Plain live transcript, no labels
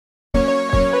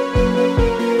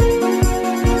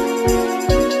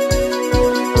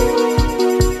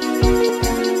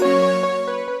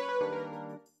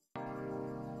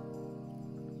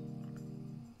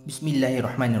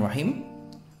Bismillahirrahmanirrahim.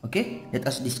 Okay, let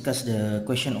us discuss the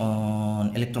question on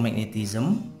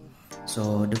electromagnetism.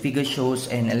 So the figure shows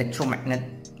an electromagnet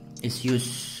is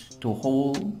used to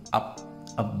hold up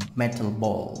a metal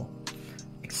ball.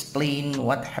 Explain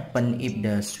what happens if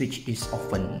the switch is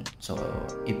open. So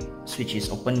if switch is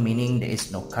open, meaning there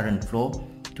is no current flow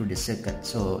to the circuit.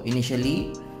 So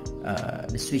initially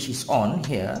the switch is on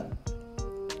here,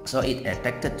 so it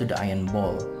attracted to the iron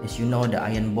ball. As you know, the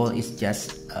iron ball is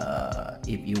just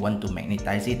if you want to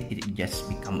magnetize it, it just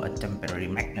become a temporary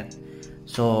magnet.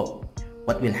 So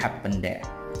what will happen there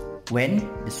when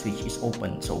the switch is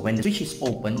open? So when the switch is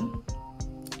open,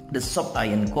 the soft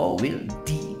iron core will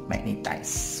demagnetize.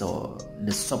 So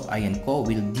the soft iron core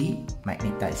will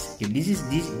demagnetize. If this is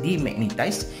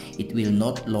demagnetized, it will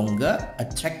not longer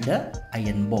attract the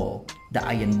iron ball. The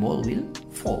iron ball will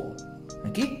fall.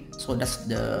 Okay, so that's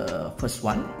the first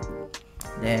one.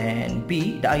 Then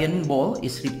B, the iron ball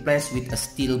is replaced with a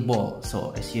steel ball.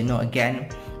 So as you know, again,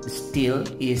 the steel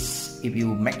is, if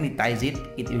you magnetize it,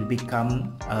 it will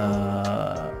become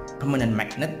a permanent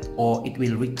magnet, or it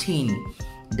will retain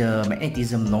the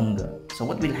magnetism longer. So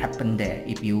what will happen there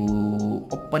if you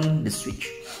open the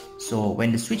switch? So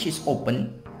when the switch is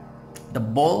open, the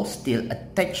ball still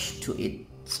attached to it.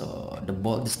 So the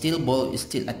steel ball is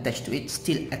still attached to it,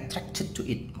 still attracted to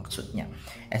it, maksudnya,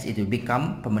 as it will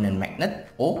become permanent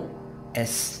magnet, or as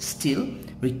steel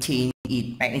retain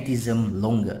its magnetism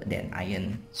longer than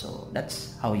iron. So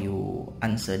that's how you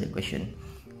answer the question.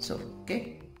 So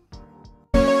okay.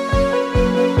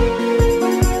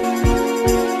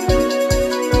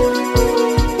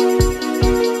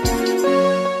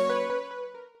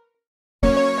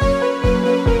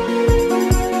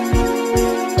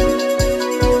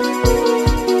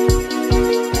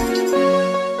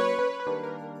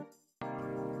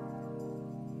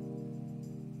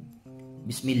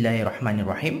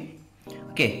 Bismillahirrahmanirrahim.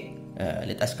 Okay,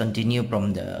 let us continue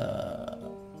from the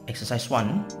exercise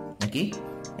 1. Okay,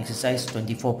 exercise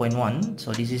 24.1.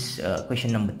 So this is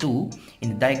question number 2.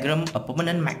 In the diagram, a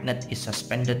permanent magnet is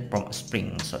suspended from a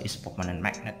spring. So it's a permanent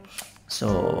magnet.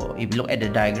 So if you look at the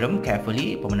diagram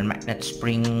carefully, permanent magnet,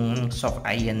 spring, soft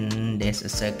iron, there's a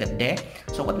circuit there.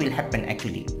 So what will happen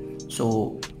actually?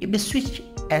 So if the switch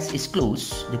S is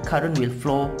closed, the current will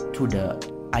flow to the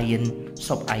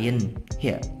soft iron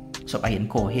here, soft iron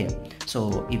core here.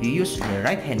 So if you use the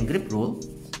right hand grip rule,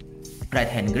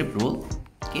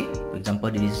 okay, for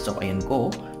example, this is soft iron core,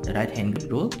 the right hand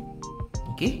grip rule,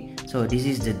 okay, so this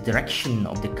is the direction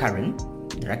of the current.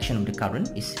 Direction of the current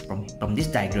is from this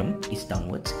diagram is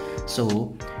downwards.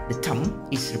 So the thumb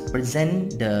is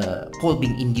represent the pole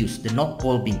being induced, the north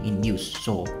pole being induced.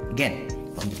 So again,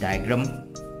 from the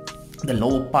diagram, the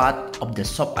lower part of the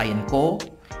soft iron core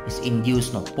is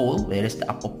induced north pole, whereas the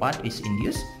upper part is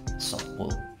induced south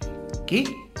pole. Okay,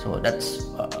 so that's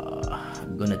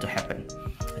gonna to happen.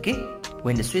 Okay,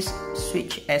 when the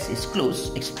switch S is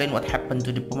closed, explain what happened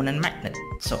to the permanent magnet.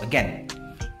 So again,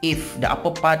 if the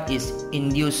upper part is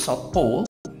induced south pole,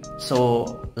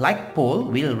 so like pole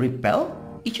will repel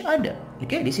each other.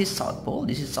 Okay, this is south pole,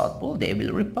 this is south pole, they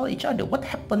will repel each other. What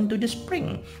happened to the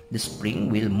spring? The spring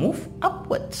will move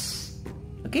upwards.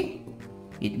 Okay,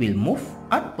 it will move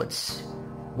upwards.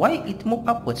 Why it move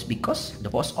upwards? Because the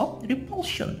force of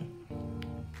repulsion.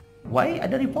 Why are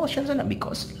the repulsions?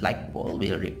 Because like pole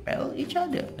will repel each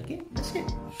other. Okay, that's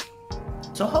it.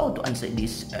 So how to answer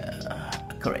this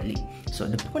correctly? So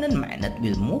the permanent magnet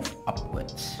will move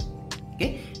upwards.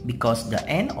 Okay, because the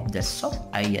end of the soft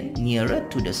iron nearer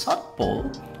to the south pole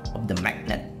of the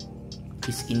magnet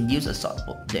is induced a south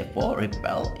pole, therefore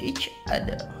repel each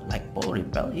other, like pole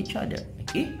repel each other.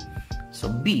 Okay, so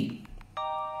B,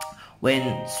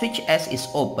 when switch S is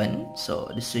open, so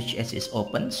the switch S is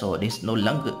open, so there's no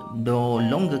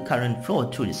longer current flow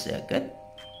through the circuit.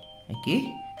 Okay,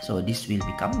 so this will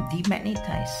become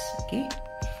demagnetized. Okay,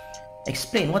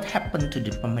 explain what happened to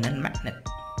the permanent magnet.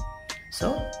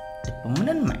 So the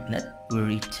permanent magnet will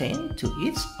retain to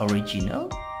its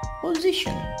original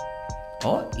position,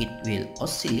 or it will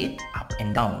oscillate up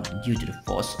and down due to the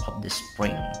force of the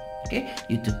spring. Okay,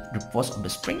 due to the force of the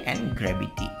spring and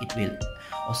gravity, it will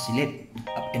oscillate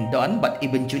up and down, but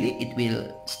eventually it will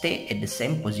stay at the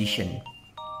same position,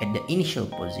 at the initial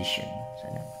position.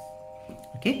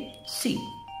 Okay, C,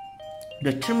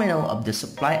 the terminal of the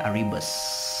supply are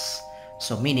reversed.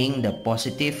 So meaning the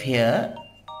positive here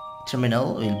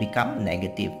terminal will become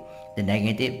negative, the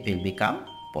negative will become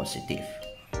positive.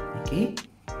 Okay,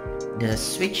 the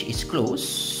switch is closed,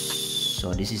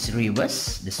 so this is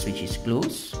reverse, the switch is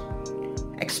closed.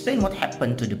 Explain what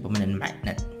happened to the permanent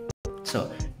magnet. So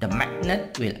the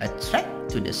magnet will attract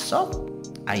to the soft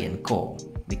iron core,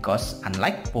 because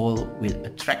unlike pole will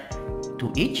attract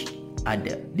to each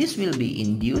other. This will be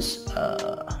induced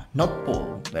north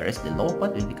pole, whereas the lower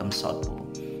part will become south pole.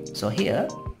 So here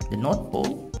the north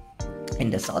pole and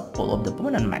the south pole of the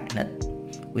permanent magnet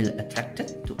will attract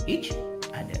to each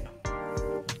other.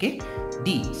 Okay.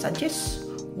 D.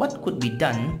 Suggest what could be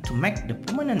done to make the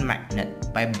permanent magnet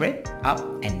vibrate up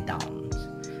and down.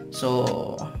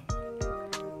 So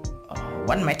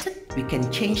one method, we can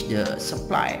change the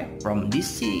supply from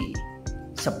DC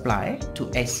supply to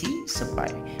AC supply.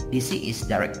 DC is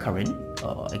direct current.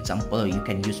 Example, you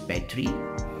can use battery,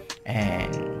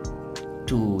 and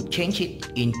to change it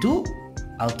into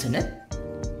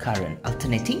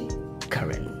alternating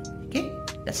current. Okay,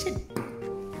 that's it.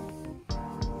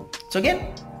 So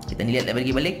again, kita lihat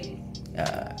lagi balik.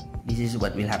 This is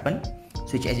what will happen.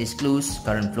 Switch S is closed,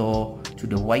 current flow to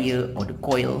the wire or the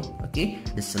coil. Okay,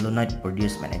 the solenoid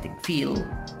produce magnetic field.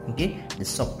 Okay, the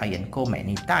soft iron core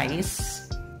magnetize.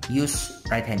 Use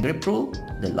right hand grip rule.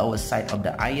 The lower side of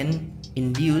the iron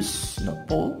induce north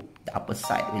pole. The upper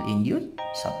side will induce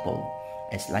south pole.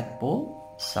 As like pole,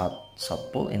 south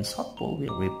pole and south pole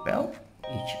will repel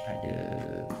each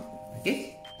other.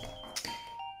 Okay.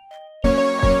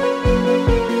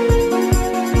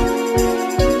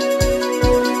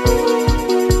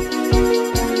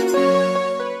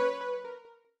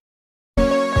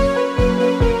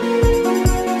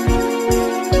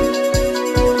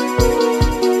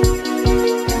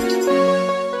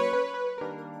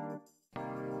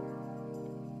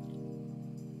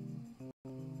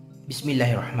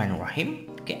 Bismillahirrahmanirrahim.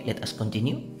 Okay, let us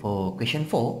continue for question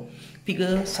 4.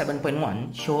 Figure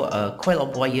 7.1 show a coil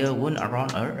of wire wound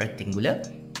around a rectangular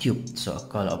tube. So a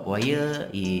coil of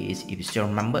wire is, if you still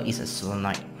remember, is a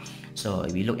solenoid. So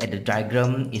if you look at the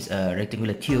diagram, is a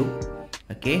rectangular tube.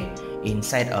 Okay,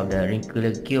 inside of the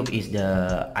rectangular tube is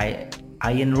the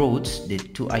iron rods, the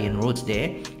two iron rods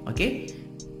there. Okay,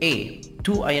 A,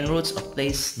 two iron rods are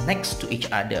placed next to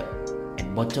each other at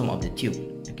bottom of the tube.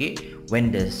 Okay,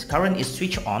 when the current is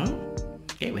switched on,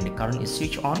 okay, when the current is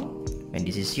switched on, when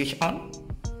this is switched on,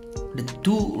 the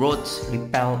two rods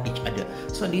repel each other.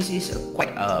 So this is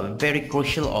quite a very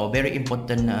crucial or very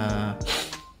important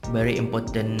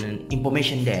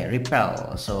information there.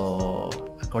 Repel. So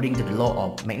according to the law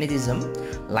of magnetism,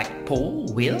 like pole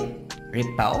will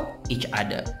repel each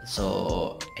other.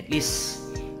 So at least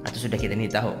atau sudah kita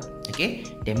ni tahu. Okay,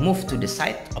 they move to the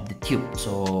side of the tube.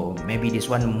 So maybe this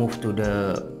one move to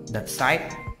that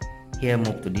side, here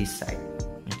move to this side.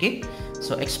 Okay,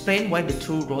 so explain why the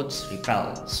two rods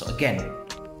repel. So again,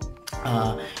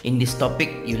 in this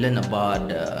topic you learn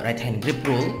about the right hand grip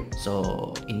rule.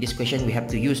 So in this question we have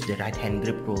to use the right hand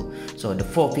grip rule. So the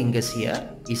four fingers here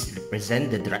is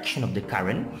represent the direction of the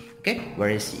current. Okay,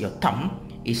 whereas your thumb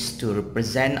is to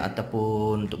represent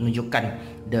ataupun untuk menunjukkan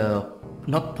the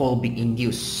north pole being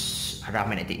induced arah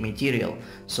magnetic material.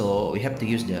 So we have to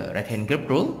use the right hand grip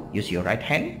rule. Use your right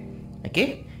hand.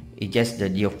 Okay, it just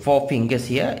your four fingers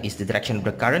here is the direction of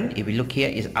the current. If we look here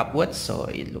is upwards, so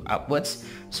it look upwards.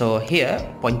 So here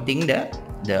pointing the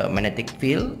magnetic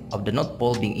field of the north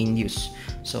pole being induced.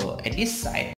 So at this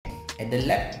side, at the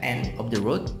left end of the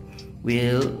rod,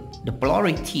 the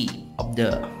polarity of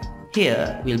the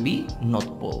here will be north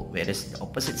pole, whereas the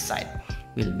opposite side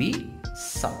will be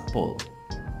south pole.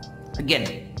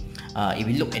 Again, if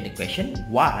we look at the question,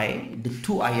 why the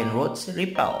two iron rods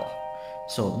repel?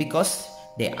 So because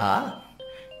they are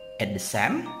at the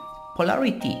same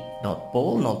polarity, north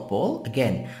pole.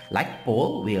 Again, like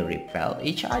pole will repel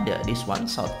each other. This one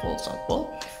south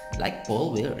pole. Like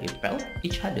pole will repel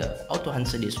each other. How to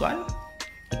answer this one?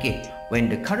 Okay, when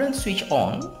the current switch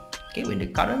on, when the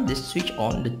current is switched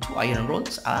on, the two iron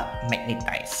rods are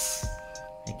magnetized.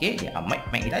 Okay, they are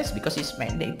magnetized because it's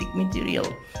magnetic material.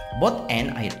 Both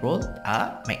end iron rods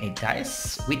are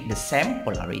magnetized with the same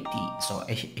polarity. So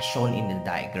as shown in the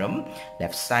diagram,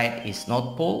 left side is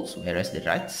north poles, whereas the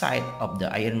right side of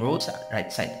the iron rods,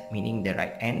 right side meaning the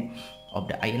right end of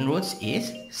the iron rods,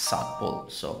 is south pole.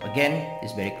 So again,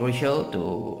 it's very crucial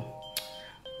to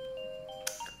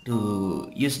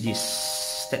use this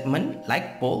statement,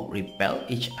 like pole repel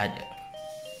each other.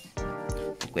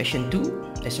 Question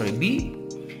 2, B.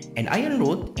 An iron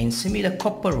rod and similar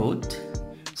copper rod.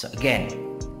 So again,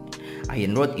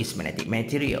 iron rod is magnetic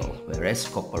material, whereas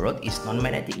copper rod is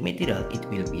non-magnetic material. It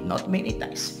will be not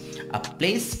magnetized. Are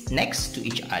placed next to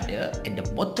each other at the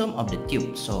bottom of the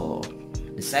tube. So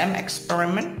the same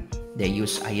experiment, they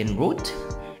use iron rod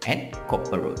and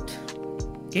copper rod.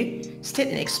 Okay,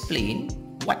 state and explain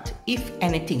what if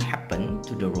anything happened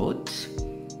to the rod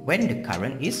when the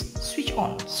current is switched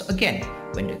on. So again,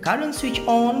 when the current switch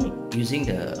on, using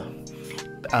the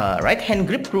right hand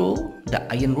grip rule, the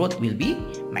iron rod will be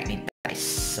magnetized.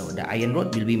 So the iron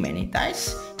rod will be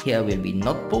magnetized. Here will be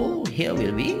north pole, here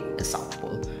will be the south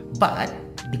pole. But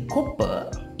the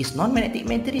copper is non-magnetic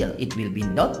material. It will be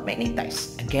not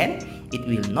magnetized. Again, it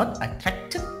will not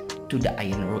attracted to the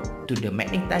iron rod, to the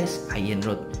magnetized iron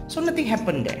rod. So nothing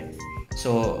happened there.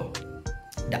 So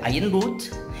the iron rod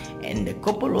and the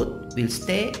copper rod will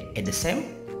stay at the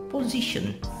same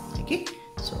position. Okay,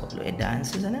 so look at the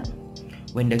answer sana.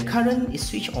 When the current is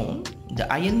switched on,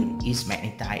 the iron is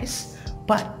magnetized,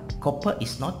 but copper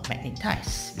is not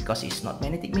magnetized because it's not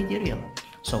magnetic material.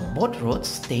 So both rods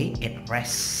stay at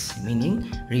rest, meaning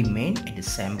remain at the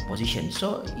same position.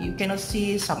 So you cannot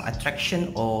see some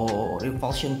attraction or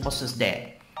repulsion forces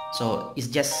there. So it's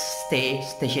just stay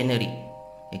stationary.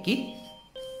 Okay.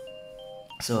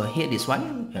 So here this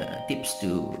one tips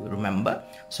to remember.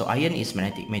 So iron is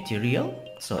magnetic material,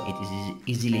 so it is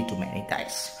easily to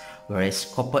magnetize. Whereas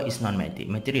copper is non-magnetic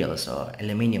material, so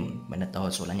aluminium. Mana tahu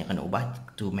soalannya kena ubah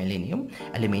to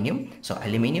aluminium. So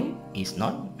aluminium is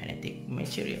not magnetic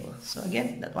material. So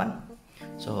again, that one.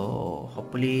 So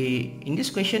hopefully in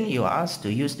this question you are asked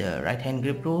to use the right hand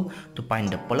grip rule to find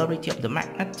the polarity of the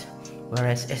magnet.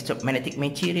 Whereas electromagnetic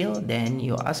material, then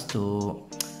you are asked to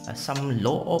some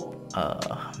law of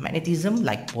magnetism,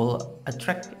 like pole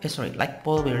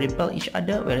will repel each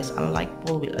other, whereas unlike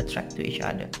pole will attract to each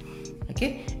other.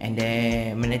 Okay, and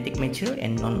then magnetic material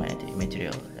and non-magnetic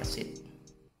material. That's it.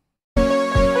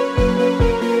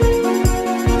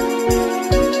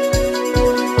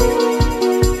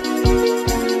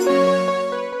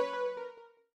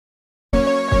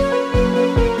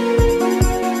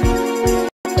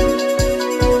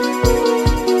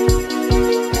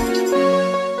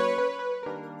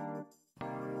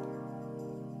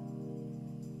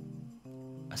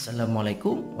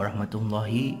 Assalamualaikum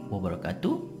warahmatullahi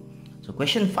wabarakatuh. So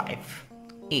question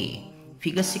 5A,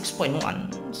 figure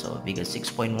 6.1. So figure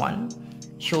 6.1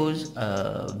 shows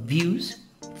views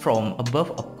from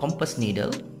above a compass needle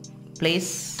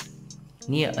placed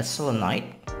near a solenoid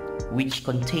which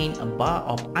contain a bar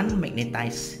of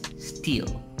unmagnetized steel.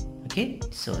 Okay,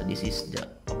 so this is the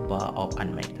bar of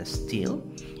unmagnetized steel.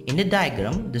 In the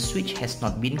diagram, the switch has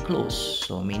not been closed,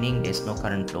 so meaning there's no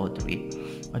current flow to it.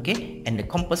 Okay, and the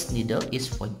compass needle is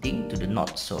pointing to the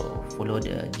north, so follow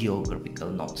the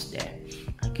geographical notes there.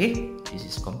 Okay, this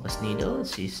is compass needle,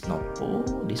 this is north pole,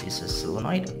 this is a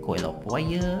solenoid, a coil of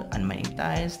wire,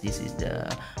 unmagnetized, this is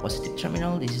the positive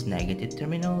terminal, this is negative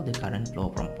terminal, the current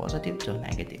flow from positive to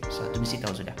negative. So itu mesti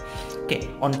tahu sudah.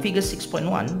 Okay, on figure 6.1,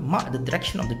 mark the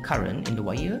direction of the current in the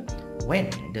wire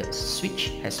when the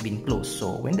switch has been closed.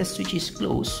 So when the switch is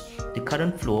closed, the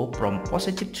current flow from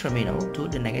positive terminal to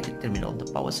the negative terminal, the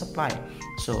power supply.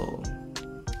 So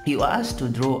you are asked to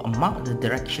draw a mark the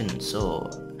direction. So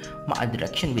mark a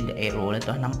direction with the arrow.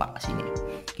 Letak nampak sini.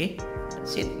 Okay,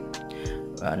 that's it.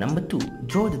 Number 2,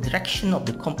 draw the direction of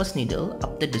the compass needle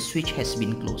after the switch has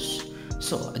been closed.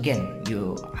 So again,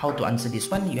 how to answer this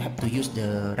one? You have to use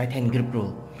the right hand grip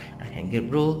rule. Right hand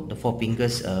grip rule, the 4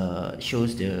 fingers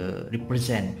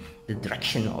represent the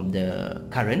direction of the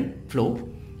current flow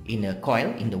in a coil,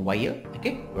 in the wire.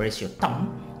 Okay, whereas your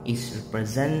thumb is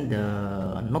represent the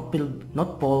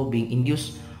north pole being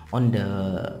induced on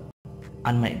the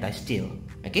unmagnetized steel.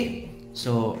 Okay,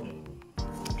 so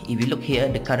if you look here,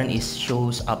 the current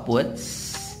shows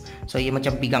upwards. So ia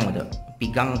macam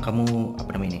pigang kamu apa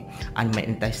namanya ni,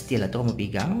 unmagnetized steel atau kamu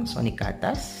pegang. So ni ke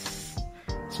atas,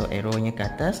 so arrow-nya ke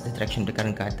atas, the direction of the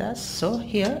current ke atas. So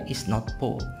here is north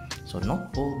pole, so north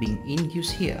pole being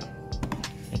induced here.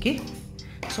 Okay,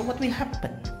 so what will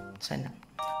happen sana?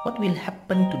 What will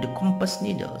happen to the compass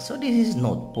needle? So this is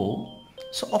north pole,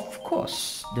 so of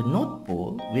course the north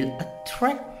pole will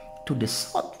attract to the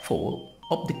south pole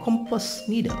of the compass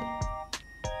needle.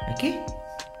 Okay,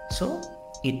 so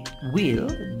it will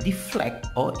deflect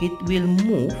or it will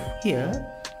move here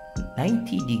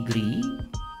 90 degree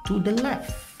to the left.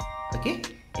 Okay,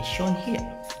 as shown here.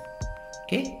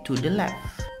 Okay, to the left.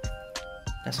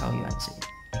 That's how you answer it.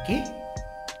 Okay,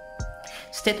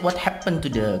 state what happened to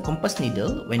the compass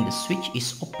needle when the switch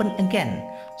is open again.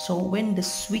 So when the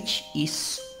switch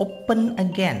is open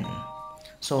again,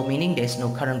 so meaning there's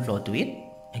no current flow to it.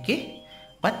 Okay,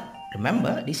 but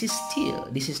remember, this is steel,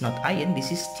 this is not iron,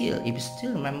 this is steel. If you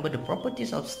still remember the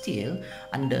properties of steel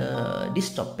under this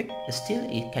topic, the steel,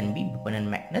 it can be permanent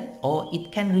magnet or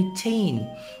it can retain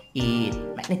its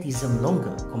magnetism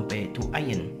longer compared to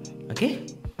iron. Okay,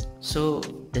 so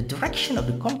the direction of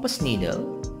the compass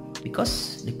needle,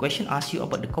 because the question asks you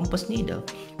about the compass needle,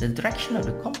 the direction of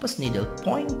the compass needle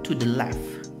point to the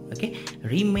left. Okay,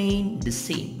 remain the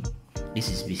same.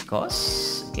 This is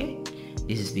because, okay,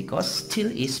 This is because steel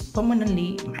is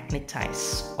permanently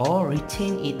magnetized or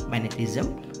retain its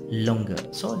magnetism longer.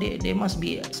 So there must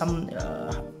be some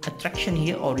attraction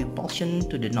here or repulsion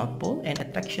to the North Pole and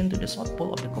attraction to the South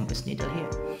Pole of the compass needle here.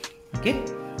 Okay,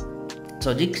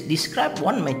 so describe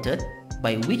one method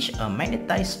by which a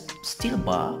magnetized steel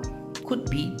bar could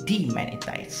be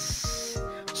demagnetized.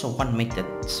 So one method.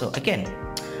 So again,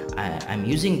 I'm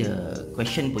using the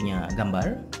question punya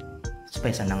gambar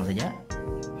supaya senang saja.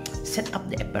 Set up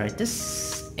the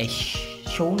apparatus as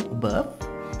shown above,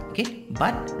 okay,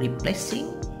 but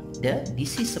replacing the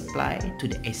DC supply to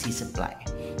the AC supply,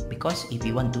 because if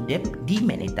you want to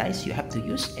demagnetize, you have to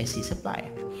use AC supply.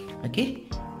 Okay,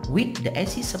 with the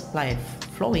AC supply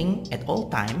flowing at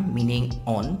all time, meaning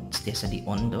on, setiap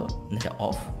on, the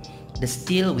off, the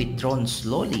steel withdrawn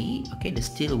slowly. Okay, the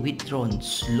steel withdrawn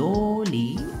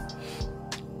slowly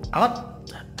out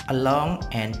along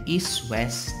an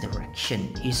east-west direction,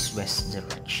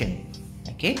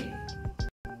 okay,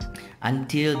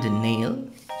 until the nail,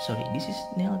 sorry, this is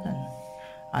nail kan,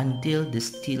 until the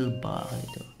steel bar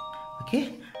itu,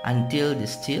 okay, until the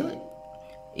steel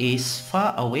is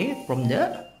far away from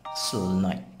the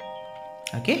solenoid.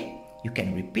 Okay, you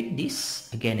can repeat this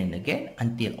again and again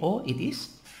until it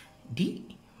is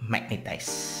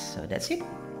demagnetized. So that's it.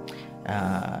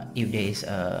 If there is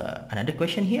another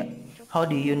question here, how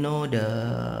do you know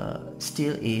the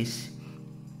steel is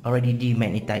already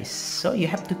demagnetized? So you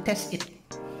have to test it.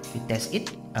 You test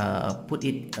it,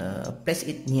 place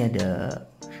it near the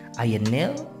iron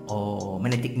nail or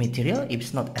magnetic material. If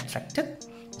it's not attracted,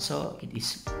 so it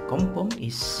is confirmed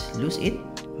is lose its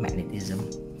magnetism.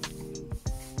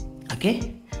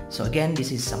 Okay, so again,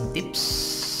 this is some tips.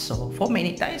 So for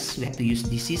magnetize, we have to use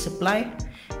DC supply.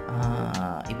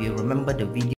 If you remember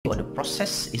the video or the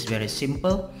process is very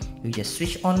simple. You just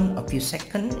switch on a few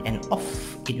seconds and off,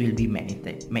 it will be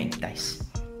magnetized.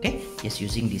 Okay, just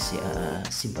using this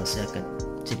simple circuit,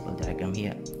 simple diagram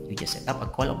here. You just set up a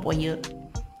coil of wire,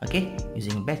 okay,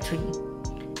 using battery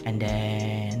and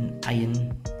then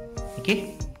iron,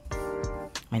 okay,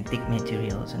 magnetic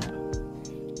materials,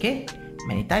 okay,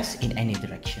 magnetize in any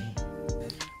direction.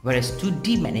 Whereas to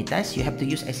demagnetize, you have to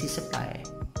use AC supply.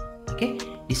 Okay,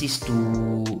 this is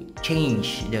to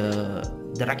change the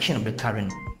direction of the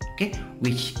current, okay,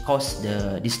 which cause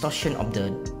the distortion of the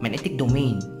magnetic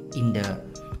domain in the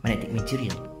magnetic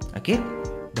material. Okay,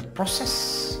 the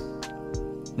process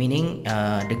meaning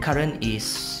the current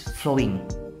is flowing,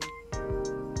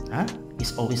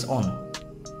 is always on,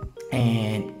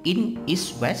 and in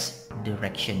east-west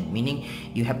direction, meaning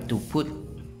you have to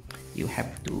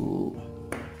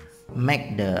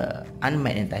make the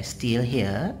unmagnetized steel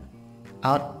here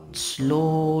out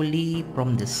slowly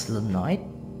from the solenoid,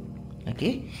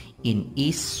 okay, in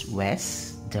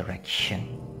east-west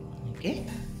direction. Okay,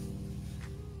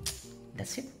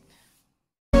 that's it.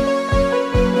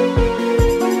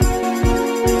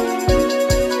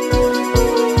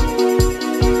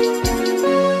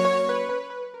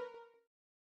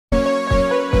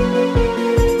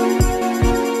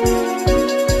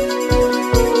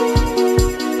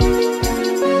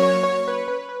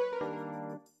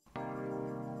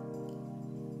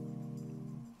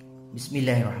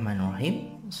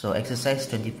 Bismillahirrahmanirrahim. So exercise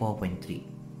 24.3.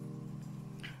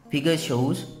 Figure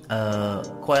shows a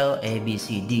coil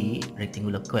ABCD,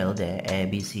 rectangular coil there,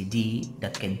 ABCD,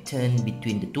 that can turn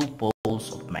between the two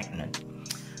poles of magnet.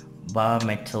 Bar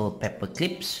metal paper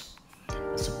clips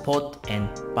support and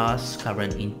pass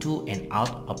current into and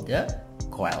out of the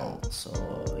coil. So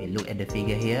you look at the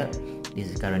figure here.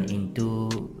 This is current into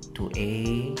to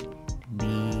A,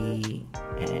 B,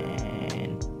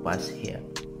 and pass here.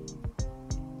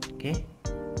 Okay,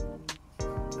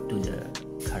 to the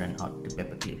current out the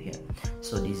paper clip here.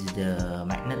 So this is the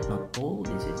magnet north pole,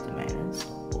 this is the magnet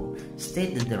south pole.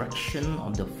 State the direction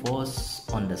of the force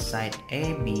on the side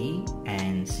AB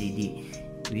and CD.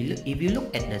 If you look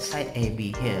at the side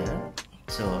AB here,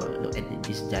 so look at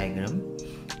this diagram.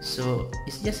 So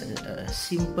it's just a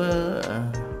simple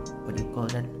what do you call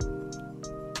that?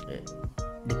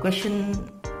 The question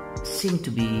seemed to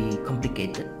be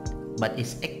complicated, but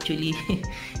it's actually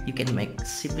you can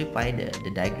simplify the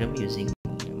diagram using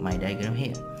my diagram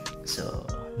here. So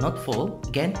north pole,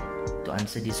 again, to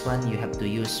answer this one you have to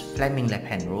use Fleming left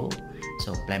hand rule.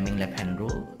 So Fleming left hand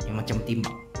rule yang macam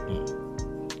timbang,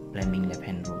 Fleming left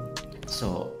hand rule.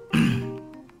 So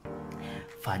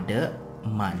father,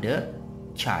 mother,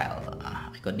 child. I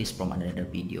got this from another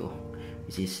video.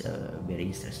 This is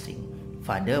very interesting.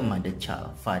 Father, mother,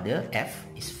 child. Father, F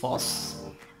is force,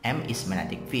 M is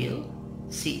magnetic field,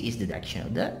 C is the direction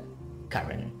of the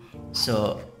current.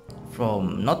 So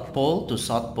from north pole to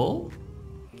south pole,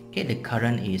 Okay, the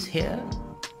current is here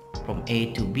from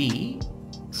A to B,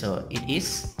 so it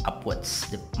is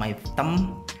upwards. My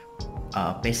thumb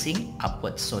facing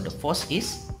upwards, so the force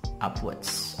is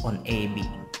upwards on AB.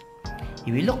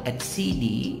 If we look at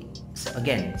CD, so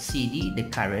again CD,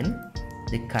 the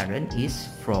current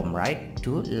is from right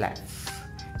to left,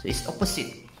 so it's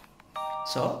opposite.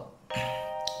 So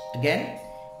again,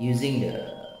 using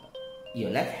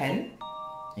your left hand,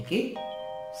 okay,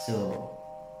 so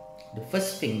the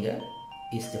first finger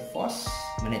is the force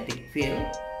magnetic field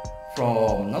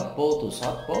from North Pole to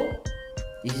South Pole.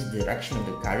 This is the direction of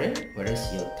the current, whereas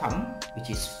your thumb, which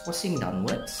is forcing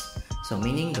downwards, so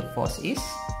meaning the force is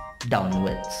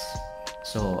downwards.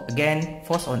 So again,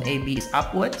 force on AB is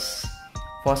upwards,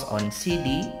 force on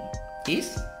CD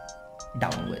is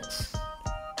downwards.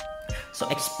 So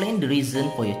explain the reason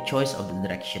for your choice of the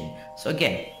direction. So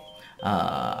again,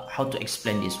 how to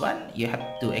explain this one? You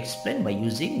have to explain by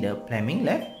using the Fleming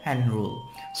left hand rule.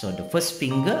 So the first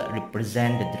finger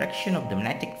represents the direction of the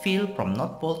magnetic field from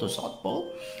North Pole to South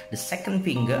Pole. The second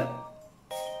finger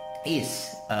is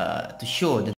to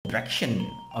show the direction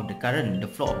of the current, the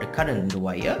flow of the current in the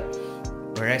wire,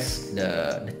 whereas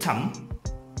the thumb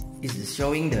is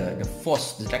showing the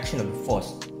force, the direction of the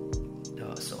force.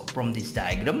 So from this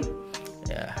diagram,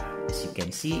 as you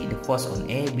can see, the force on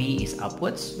AB is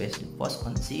upwards, whereas the force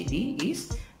on CD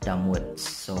is downwards.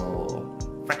 So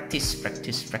practice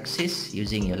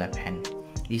using your left hand.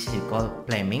 This is called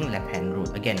Fleming left hand rule.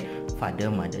 Again, father,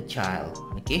 mother, child.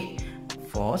 Okay,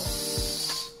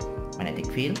 force,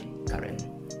 magnetic field, current.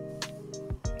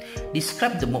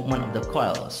 Describe the movement of the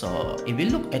coil. So if we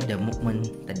look at the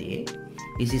movement today,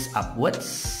 this is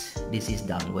upwards, this is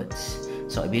downwards.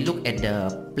 So if we look at the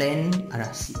plane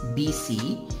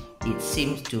BC, it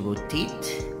seems to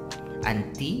rotate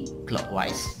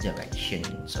anti-clockwise direction.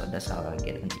 So that's how I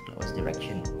get anti-clockwise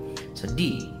direction. So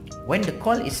D, when the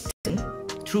coil is turned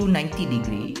through 90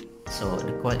 degree, so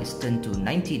the coil is turned to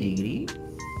 90 degree,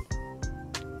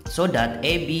 so that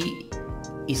AB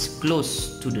is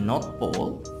close to the North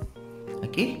Pole,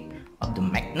 okay, of the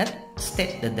magnet,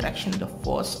 state the direction of the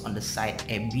force on the side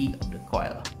AB of the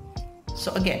coil.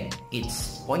 So again,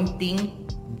 it's pointing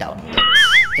downwards.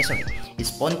 Sorry, it's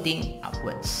pointing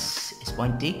upwards. It's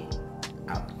pointing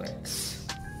upwards.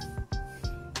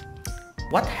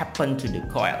 What happened to the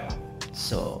coil?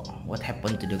 So what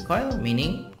happened to the coil?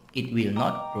 Meaning it will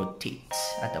not rotate,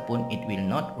 ataupun it will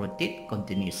not rotate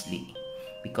continuously,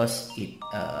 because it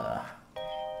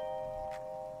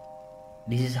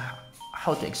this is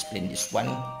how to explain this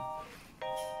one.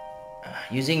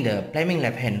 Using the Fleming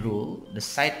left hand rule, the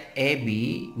side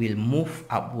AB will move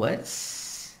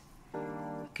upwards,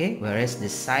 okay, whereas the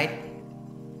side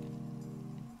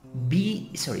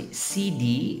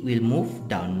CD will move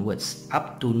downwards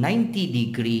up to 90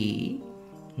 degree.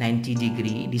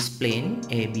 This plane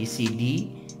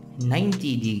ABCD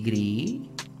 90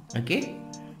 degree, okay,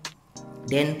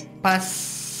 then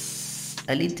pass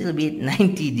a little bit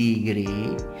 90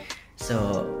 degree.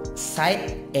 So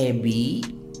side AB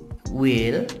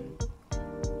will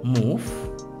move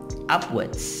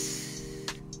upwards,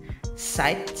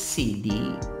 side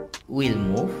CD will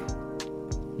move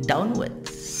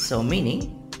downwards. So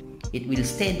meaning it will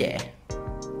stay there,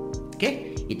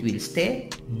 okay, it will stay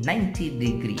 90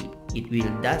 degree. It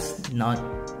will thus not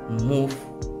move,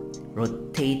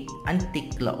 rotate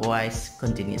anti-clockwise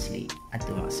continuously.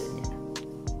 Itu maksudnya.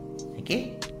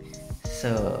 Okay,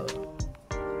 so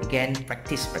again,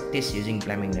 practice using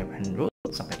Fleming left hand rule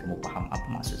sampai kamu paham apa